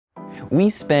We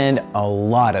spend a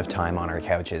lot of time on our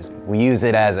couches. We use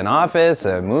it as an office,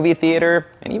 a movie theater,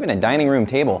 and even a dining room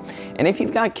table. And if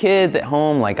you've got kids at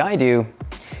home like I do,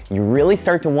 you really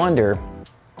start to wonder,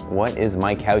 what is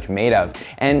my couch made of?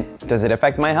 And does it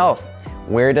affect my health?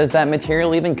 Where does that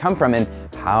material even come from? And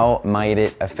how might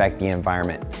it affect the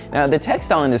environment? Now, the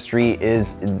textile industry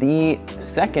is the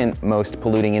second most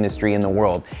polluting industry in the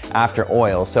world after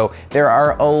oil. So there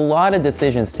are a lot of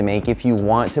decisions to make if you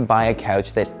want to buy a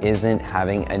couch that isn't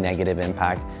having a negative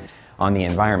impact on the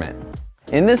environment.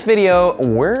 In this video,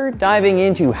 we're diving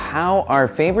into how our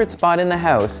favorite spot in the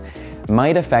house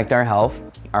might affect our health,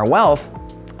 our wealth,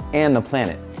 and the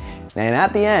planet. And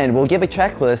at the end, we'll give a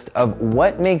checklist of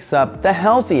what makes up the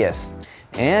healthiest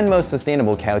and most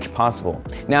sustainable couch possible.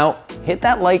 Now, hit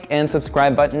that like and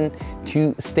subscribe button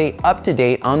to stay up to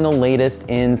date on the latest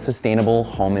in sustainable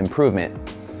home improvement.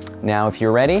 Now, if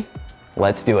you're ready,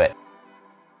 let's do it.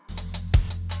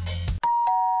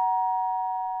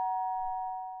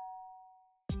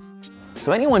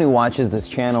 So anyone who watches this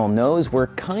channel knows we're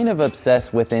kind of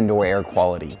obsessed with indoor air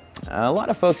quality. A lot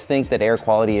of folks think that air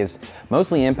quality is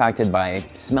mostly impacted by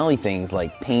smelly things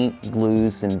like paint,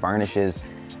 glues, and varnishes,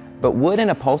 but wood and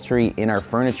upholstery in our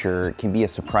furniture can be a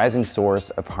surprising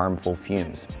source of harmful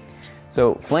fumes.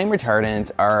 So flame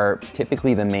retardants are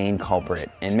typically the main culprit,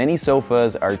 and many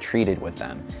sofas are treated with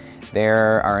them.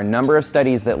 There are a number of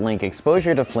studies that link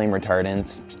exposure to flame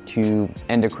retardants to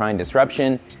endocrine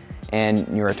disruption and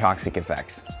neurotoxic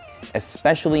effects,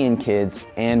 especially in kids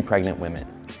and pregnant women.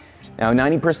 Now,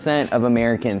 90% of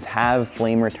Americans have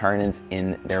flame retardants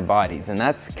in their bodies, and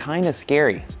that's kind of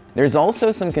scary. There's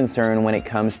also some concern when it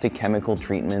comes to chemical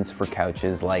treatments for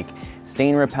couches like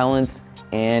stain repellents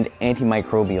and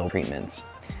antimicrobial treatments.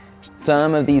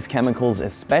 Some of these chemicals,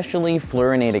 especially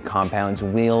fluorinated compounds,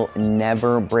 will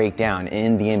never break down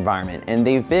in the environment, and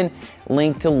they've been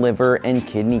linked to liver and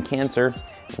kidney cancer,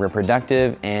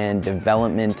 reproductive and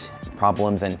development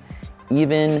problems, and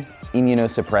even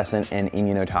immunosuppressant and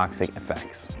immunotoxic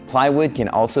effects. Plywood can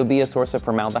also be a source of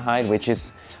formaldehyde, which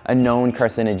is a known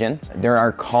carcinogen. There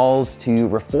are calls to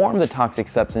reform the Toxic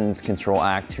Substance Control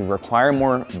Act to require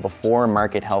more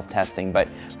before-market health testing, but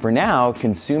for now,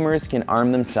 consumers can arm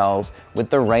themselves with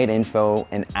the right info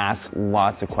and ask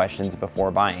lots of questions before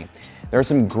buying. There are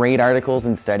some great articles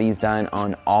and studies done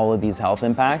on all of these health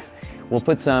impacts. We'll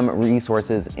put some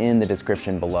resources in the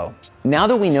description below. Now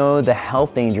that we know the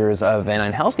health dangers of an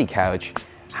unhealthy couch,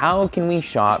 how can we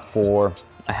shop for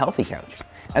a healthy couch?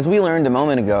 As we learned a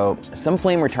moment ago, some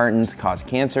flame retardants cause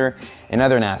cancer and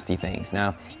other nasty things.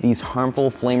 Now, these harmful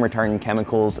flame retardant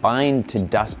chemicals bind to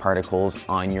dust particles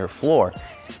on your floor.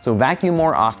 So vacuum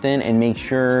more often and make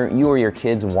sure you or your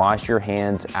kids wash your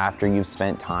hands after you've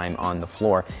spent time on the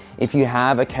floor. If you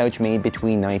have a couch made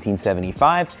between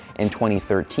 1975 and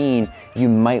 2013, you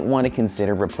might want to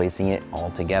consider replacing it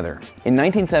altogether. In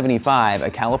 1975, a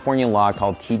California law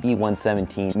called TB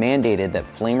 117 mandated that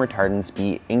flame retardants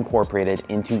be incorporated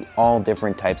into all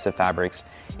different types of fabrics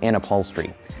and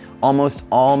upholstery. Almost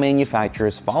all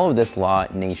manufacturers followed this law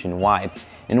nationwide.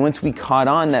 And once we caught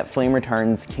on that flame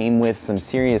retardants came with some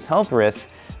serious health risks,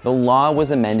 the law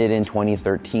was amended in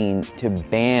 2013 to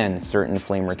ban certain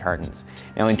flame retardants.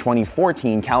 Now in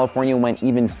 2014, California went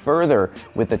even further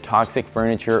with the Toxic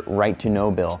Furniture Right to Know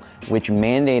bill, which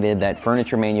mandated that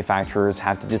furniture manufacturers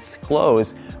have to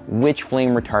disclose which flame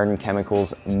retardant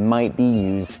chemicals might be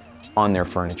used on their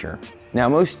furniture. Now,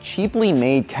 most cheaply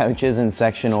made couches and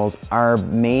sectionals are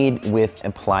made with a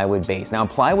plywood base. Now,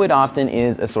 plywood often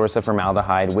is a source of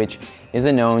formaldehyde, which is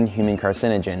a known human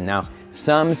carcinogen. Now,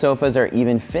 some sofas are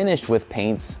even finished with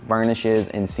paints, varnishes,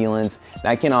 and sealants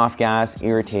that can off-gas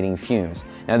irritating fumes.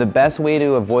 Now, the best way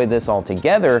to avoid this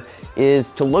altogether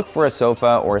is to look for a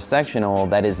sofa or a sectional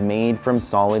that is made from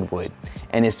solid wood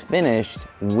and is finished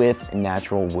with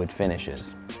natural wood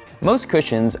finishes. Most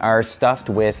cushions are stuffed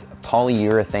with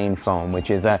polyurethane foam,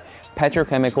 which is a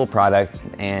petrochemical product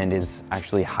and is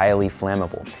actually highly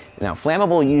flammable. Now,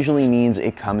 flammable usually means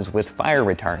it comes with fire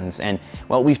retardants, and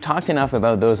well, we've talked enough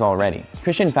about those already.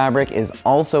 Cushion fabric is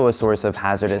also a source of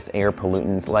hazardous air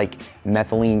pollutants like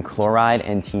methylene chloride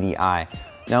and TDI.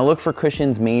 Now, look for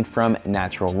cushions made from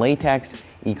natural latex,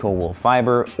 eco-wool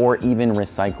fiber, or even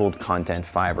recycled content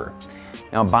fiber.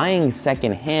 Now, buying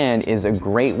secondhand is a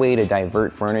great way to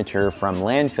divert furniture from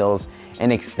landfills and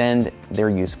extend their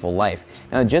useful life.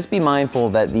 Now, just be mindful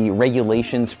that the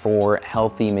regulations for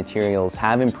healthy materials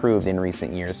have improved in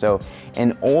recent years. So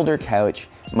an older couch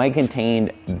might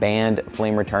contain banned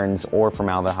flame retardants or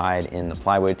formaldehyde in the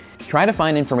plywood. Try to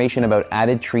find information about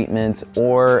added treatments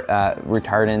or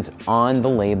retardants on the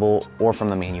label or from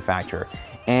the manufacturer.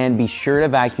 And be sure to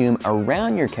vacuum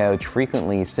around your couch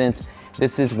frequently, since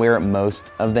this is where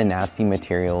most of the nasty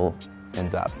material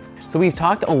ends up. So we've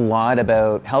talked a lot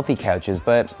about healthy couches,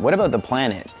 but what about the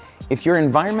planet? If your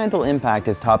environmental impact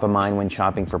is top of mind when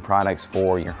shopping for products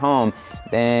for your home,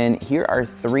 then here are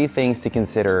 3 things to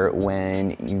consider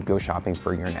when you go shopping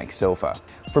for your next sofa.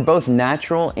 For both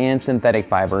natural and synthetic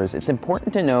fibers, it's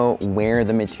important to know where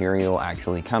the material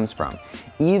actually comes from.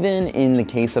 Even in the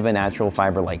case of a natural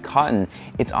fiber like cotton,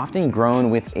 it's often grown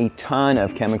with a ton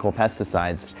of chemical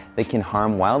pesticides that can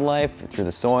harm wildlife through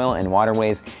the soil and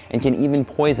waterways, and can even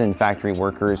poison factory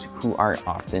workers who are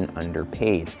often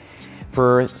underpaid.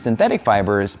 For synthetic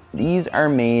fibers, these are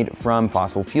made from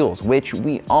fossil fuels, which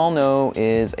we all know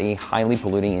is a highly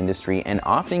polluting industry and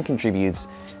often contributes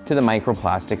to the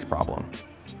microplastics problem.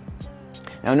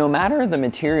 Now, no matter the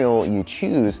material you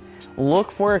choose,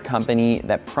 look for a company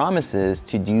that promises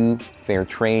to do fair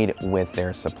trade with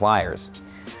their suppliers.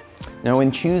 Now, when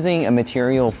choosing a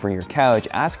material for your couch,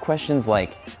 ask questions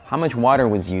like, how much water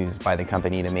was used by the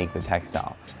company to make the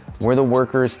textile? Were the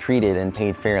workers treated and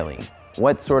paid fairly?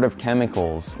 What sort of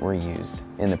chemicals were used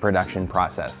in the production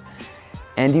process?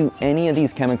 And do any of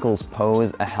these chemicals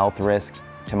pose a health risk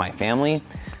to my family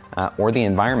or the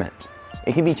environment?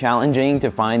 It can be challenging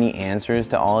to find the answers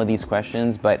to all of these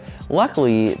questions, but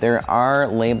luckily there are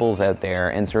labels out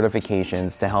there and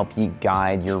certifications to help you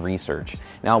guide your research.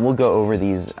 Now, we'll go over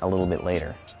these a little bit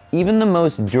later. Even the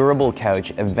most durable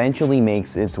couch eventually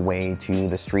makes its way to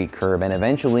the street curb and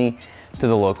eventually to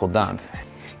the local dump.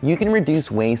 You can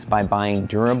reduce waste by buying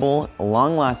durable,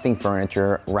 long-lasting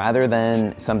furniture rather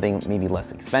than something maybe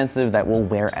less expensive that will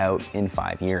wear out in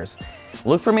 5 years.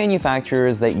 Look for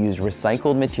manufacturers that use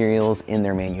recycled materials in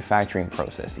their manufacturing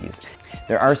processes.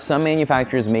 There are some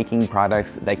manufacturers making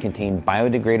products that contain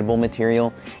biodegradable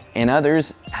material, and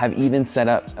others have even set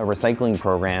up a recycling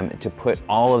program to put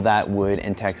all of that wood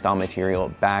and textile material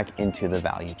back into the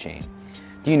value chain.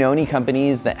 Do you know any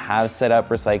companies that have set up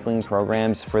recycling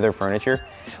programs for their furniture?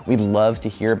 We'd love to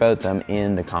hear about them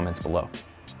in the comments below.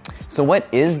 So what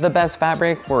is the best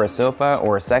fabric for a sofa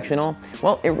or a sectional?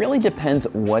 Well, it really depends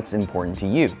what's important to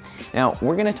you. Now,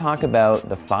 we're gonna talk about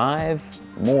the 5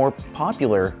 more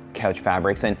popular couch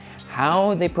fabrics and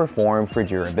how they perform for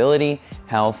durability,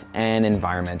 health, and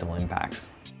environmental impacts.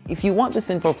 If you want this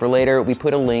info for later, we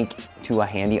put a link to a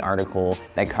handy article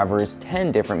that covers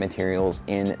 10 different materials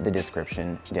in the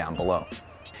description down below.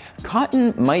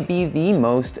 Cotton might be the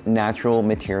most natural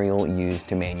material used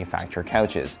to manufacture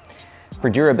couches. For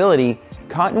durability,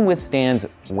 cotton withstands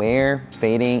wear,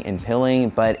 fading, and pilling,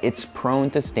 but it's prone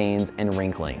to stains and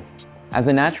wrinkling. As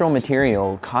a natural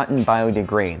material, cotton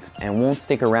biodegrades and won't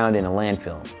stick around in a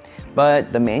landfill.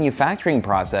 But the manufacturing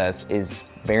process is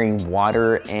very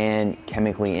water and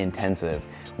chemically intensive,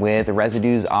 with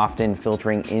residues often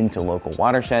filtering into local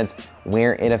watersheds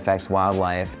where it affects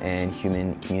wildlife and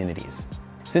human communities.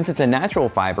 Since it's a natural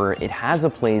fiber, it has a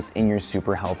place in your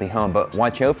super healthy home, but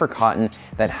watch out for cotton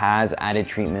that has added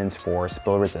treatments for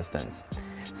spill resistance.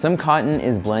 Some cotton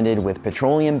is blended with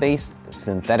petroleum-based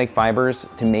synthetic fibers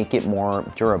to make it more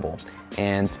durable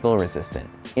and spill resistant.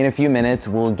 In a few minutes,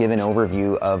 we'll give an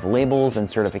overview of labels and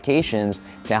certifications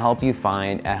to help you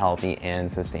find a healthy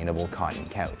and sustainable cotton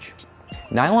couch.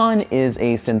 Nylon is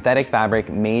a synthetic fabric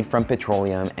made from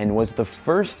petroleum and was the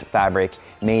first fabric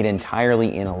made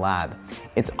entirely in a lab.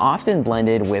 It's often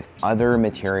blended with other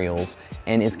materials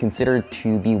and is considered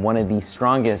to be one of the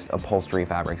strongest upholstery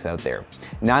fabrics out there.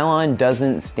 Nylon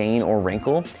doesn't stain or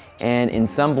wrinkle, and in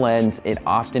some blends, it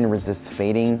often resists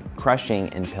fading, crushing,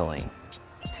 and pilling.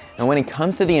 Now, when it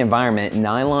comes to the environment,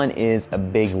 nylon is a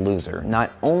big loser.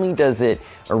 Not only does it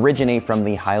originate from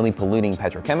the highly polluting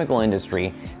petrochemical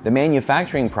industry, the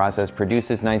manufacturing process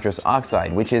produces nitrous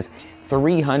oxide, which is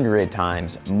 300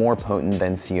 times more potent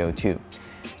than CO2.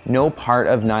 No part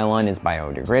of nylon is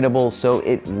biodegradable, so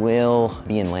it will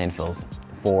be in landfills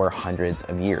for hundreds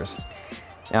of years.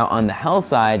 Now, on the health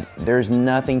side, there's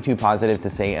nothing too positive to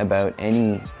say about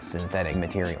any synthetic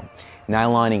material,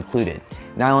 nylon included.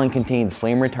 Nylon contains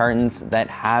flame retardants that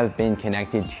have been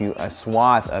connected to a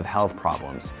swath of health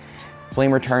problems.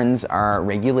 Flame retardants are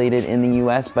regulated in the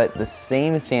US, but the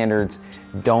same standards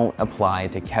don't apply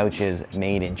to couches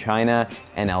made in China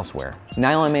and elsewhere.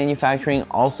 Nylon manufacturing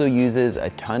also uses a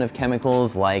ton of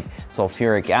chemicals like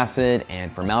sulfuric acid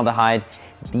and formaldehyde.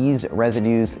 These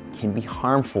residues can be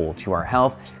harmful to our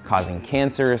health, causing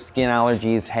cancer, skin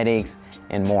allergies, headaches,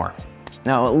 and more.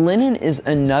 Now, linen is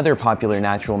another popular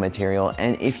natural material,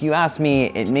 and if you ask me,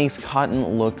 it makes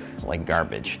cotton look like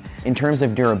garbage. In terms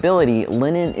of durability,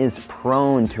 linen is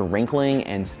prone to wrinkling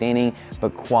and staining,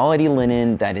 but quality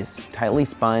linen that is tightly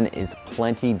spun is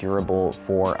plenty durable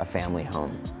for a family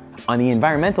home. On the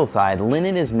environmental side,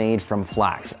 linen is made from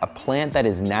flax, a plant that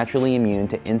is naturally immune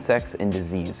to insects and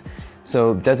disease,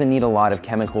 so doesn't need a lot of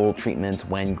chemical treatments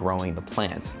when growing the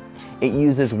plants. It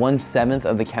uses 1/7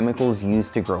 of the chemicals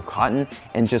used to grow cotton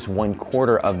and just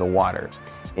 1/4 of the water.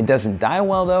 It doesn't dye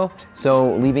well though,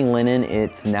 so leaving linen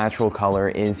its natural color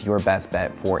is your best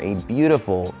bet for a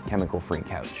beautiful chemical-free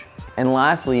couch. And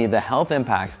lastly, the health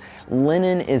impacts.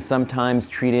 Linen is sometimes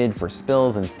treated for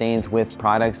spills and stains with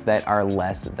products that are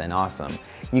less than awesome.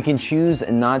 You can choose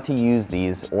not to use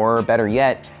these, or better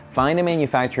yet, find a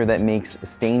manufacturer that makes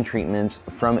stain treatments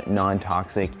from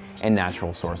non-toxic and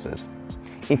natural sources.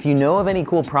 If you know of any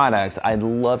cool products, I'd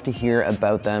love to hear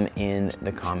about them in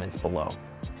the comments below.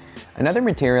 Another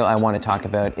material I want to talk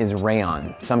about is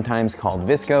rayon, sometimes called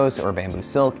viscose or bamboo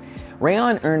silk.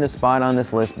 Rayon earned a spot on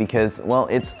this list because, well,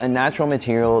 it's a natural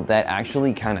material that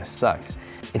actually kind of sucks.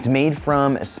 It's made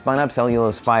from spun up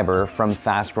cellulose fiber from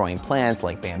fast-growing plants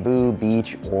like bamboo,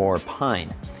 beech, or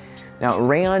pine. Now,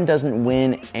 rayon doesn't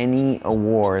win any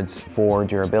awards for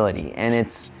durability, and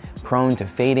it's prone to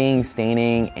fading,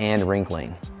 staining, and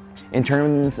wrinkling. In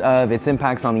terms of its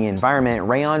impacts on the environment,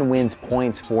 rayon wins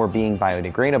points for being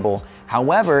biodegradable.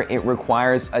 However, it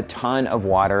requires a ton of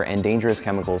water and dangerous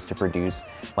chemicals to produce,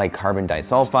 like carbon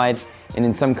disulfide. And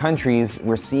in some countries,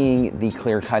 we're seeing the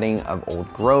clear cutting of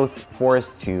old growth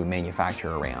forests to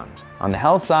manufacture rayon. On the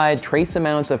health side, trace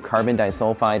amounts of carbon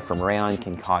disulfide from rayon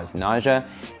can cause nausea,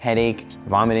 headache,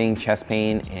 vomiting, chest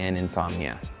pain, and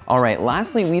insomnia. All right,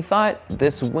 lastly, we thought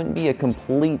this wouldn't be a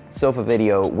complete sofa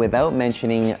video without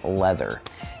mentioning leather.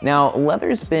 Now,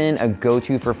 leather's been a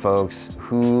go-to for folks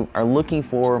who are looking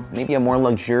for maybe a more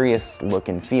luxurious look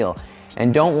and feel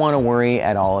and don't want to worry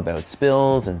at all about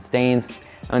spills and stains.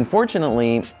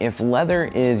 Unfortunately, if leather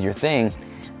is your thing,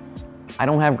 I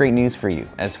don't have great news for you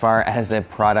as far as a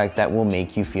product that will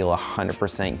make you feel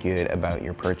 100% good about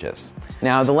your purchase.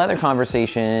 Now, the leather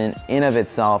conversation in of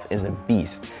itself is a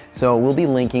beast, so we'll be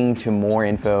linking to more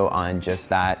info on just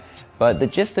that, but the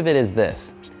gist of it is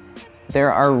this.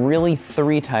 There are really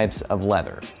 3 types of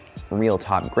leather. Real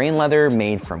top grain leather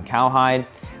made from cowhide,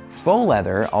 faux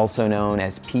leather, also known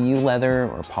as PU leather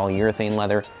or polyurethane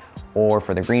leather, or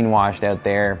for the greenwashed out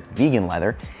there, vegan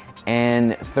leather.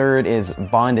 And third is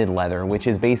bonded leather, which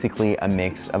is basically a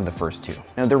mix of the first 2.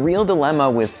 Now, the real dilemma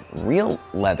with real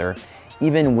leather,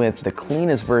 even with the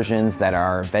cleanest versions that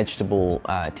are vegetable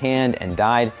tanned and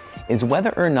dyed, is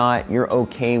whether or not you're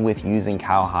okay with using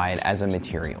cowhide as a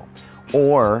material,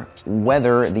 or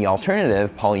whether the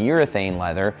alternative, polyurethane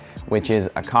leather, which is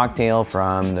a cocktail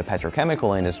from the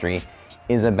petrochemical industry,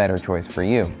 is a better choice for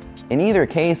you. In either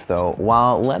case though,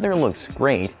 while leather looks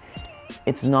great,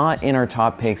 it's not in our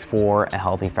top picks for a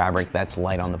healthy fabric that's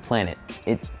light on the planet.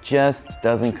 It just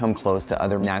doesn't come close to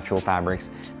other natural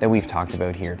fabrics that we've talked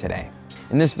about here today.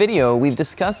 In this video, we've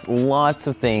discussed lots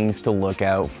of things to look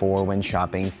out for when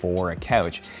shopping for a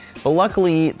couch. But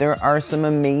luckily, there are some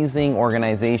amazing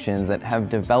organizations that have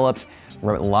developed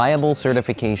reliable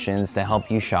certifications to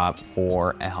help you shop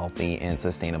for a healthy and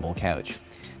sustainable couch.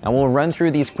 Now, we'll run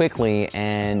through these quickly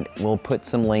and we'll put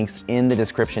some links in the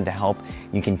description to help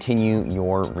you continue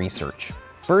your research.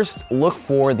 First, look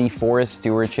for the Forest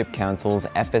Stewardship Council's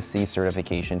FSC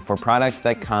certification for products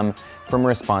that come from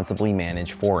responsibly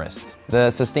managed forests. The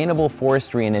Sustainable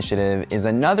Forestry Initiative is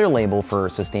another label for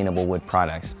sustainable wood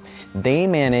products. They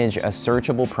manage a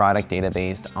searchable product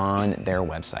database on their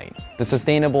website. The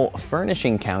Sustainable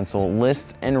Furnishing Council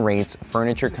lists and rates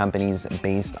furniture companies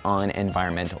based on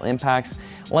environmental impacts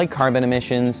like carbon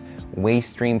emissions, waste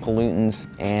stream pollutants,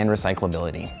 and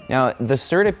recyclability. Now, the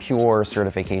CertiPure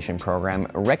certification program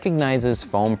recognizes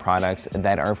foam products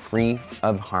that are free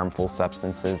of harmful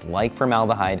substances like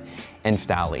formaldehyde and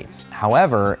phthalates.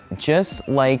 However, just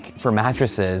like for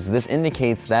mattresses, this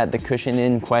indicates that the cushion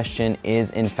in question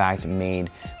is in fact made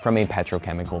from a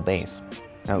petrochemical base.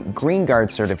 Now,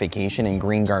 GreenGuard certification and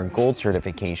GreenGuard Gold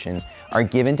certification are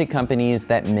given to companies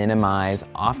that minimize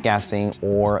off-gassing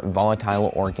or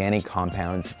volatile organic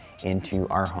compounds into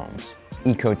our homes.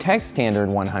 Ecotech Standard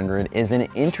 100 is an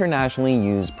internationally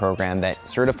used program that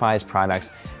certifies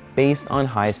products based on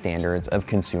high standards of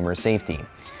consumer safety.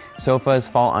 Sofas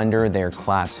fall under their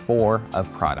Class 4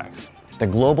 of products. The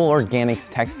Global Organics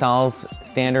Textiles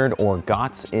Standard, or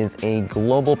GOTS, is a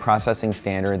global processing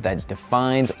standard that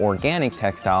defines organic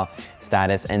textile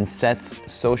status and sets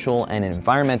social and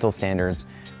environmental standards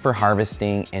for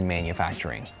harvesting and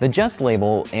manufacturing. The JUST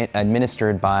label,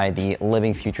 administered by the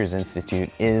Living Futures Institute,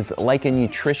 is like a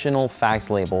nutritional facts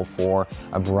label for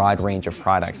a broad range of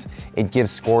products. It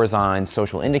gives scores on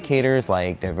social indicators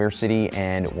like diversity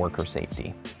and worker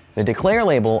safety. The Declare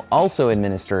label, also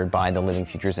administered by the Living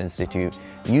Futures Institute,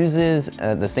 uses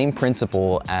the same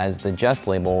principle as the JUST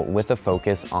label with a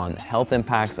focus on health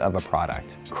impacts of a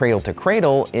product. Cradle to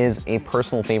Cradle is a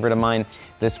personal favorite of mine.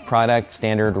 This product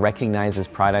standard recognizes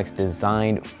products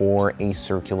designed for a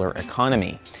circular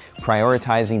economy,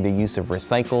 prioritizing the use of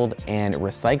recycled and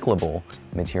recyclable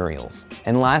materials.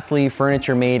 And lastly,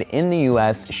 furniture made in the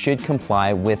US should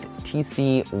comply with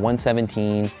TC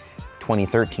 117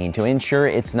 2013 to ensure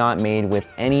it's not made with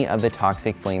any of the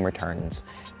toxic flame retardants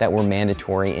that were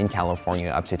mandatory in California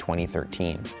up to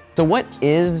 2013. So what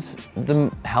is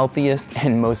the healthiest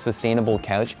and most sustainable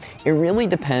couch? It really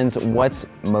depends what's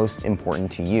most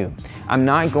important to you. I'm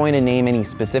not going to name any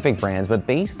specific brands, but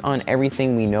based on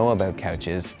everything we know about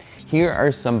couches, here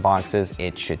are some boxes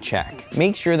it should check.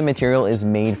 Make sure the material is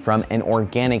made from an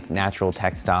organic natural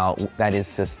textile that is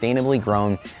sustainably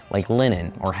grown, like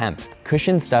linen or hemp.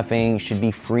 Cushion stuffing should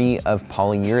be free of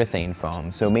polyurethane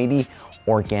foam, so maybe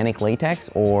organic latex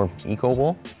or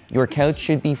eco-wool. Your couch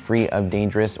should be free of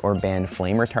dangerous or banned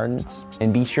flame retardants,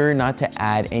 and be sure not to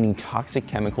add any toxic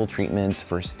chemical treatments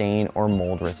for stain or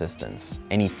mold resistance.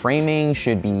 Any framing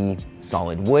should be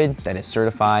solid wood that is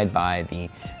certified by the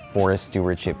Forest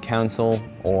Stewardship Council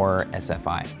or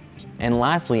SFI. And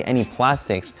lastly, any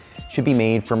plastics should be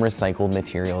made from recycled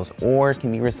materials or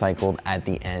can be recycled at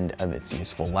the end of its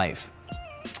useful life.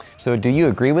 So do you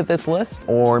agree with this list?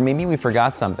 Or maybe we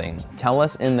forgot something? Tell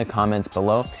us in the comments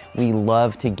below. We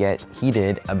love to get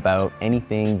heated about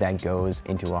anything that goes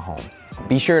into a home.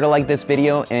 Be sure to like this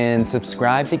video and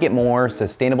subscribe to get more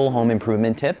sustainable home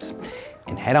improvement tips.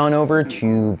 And head on over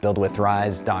to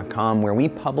buildwithrise.com, where we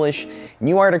publish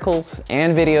new articles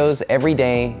and videos every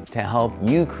day to help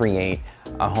you create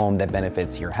a home that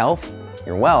benefits your health,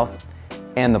 your wealth,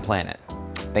 and the planet.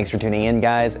 Thanks for tuning in,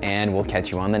 guys, and we'll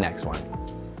catch you on the next one.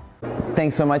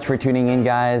 Thanks so much for tuning in,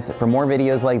 guys. For more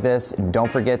videos like this,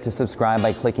 don't forget to subscribe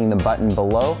by clicking the button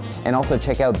below, and also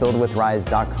check out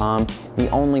buildwithrise.com, the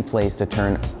only place to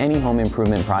turn any home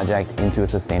improvement project into a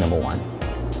sustainable one.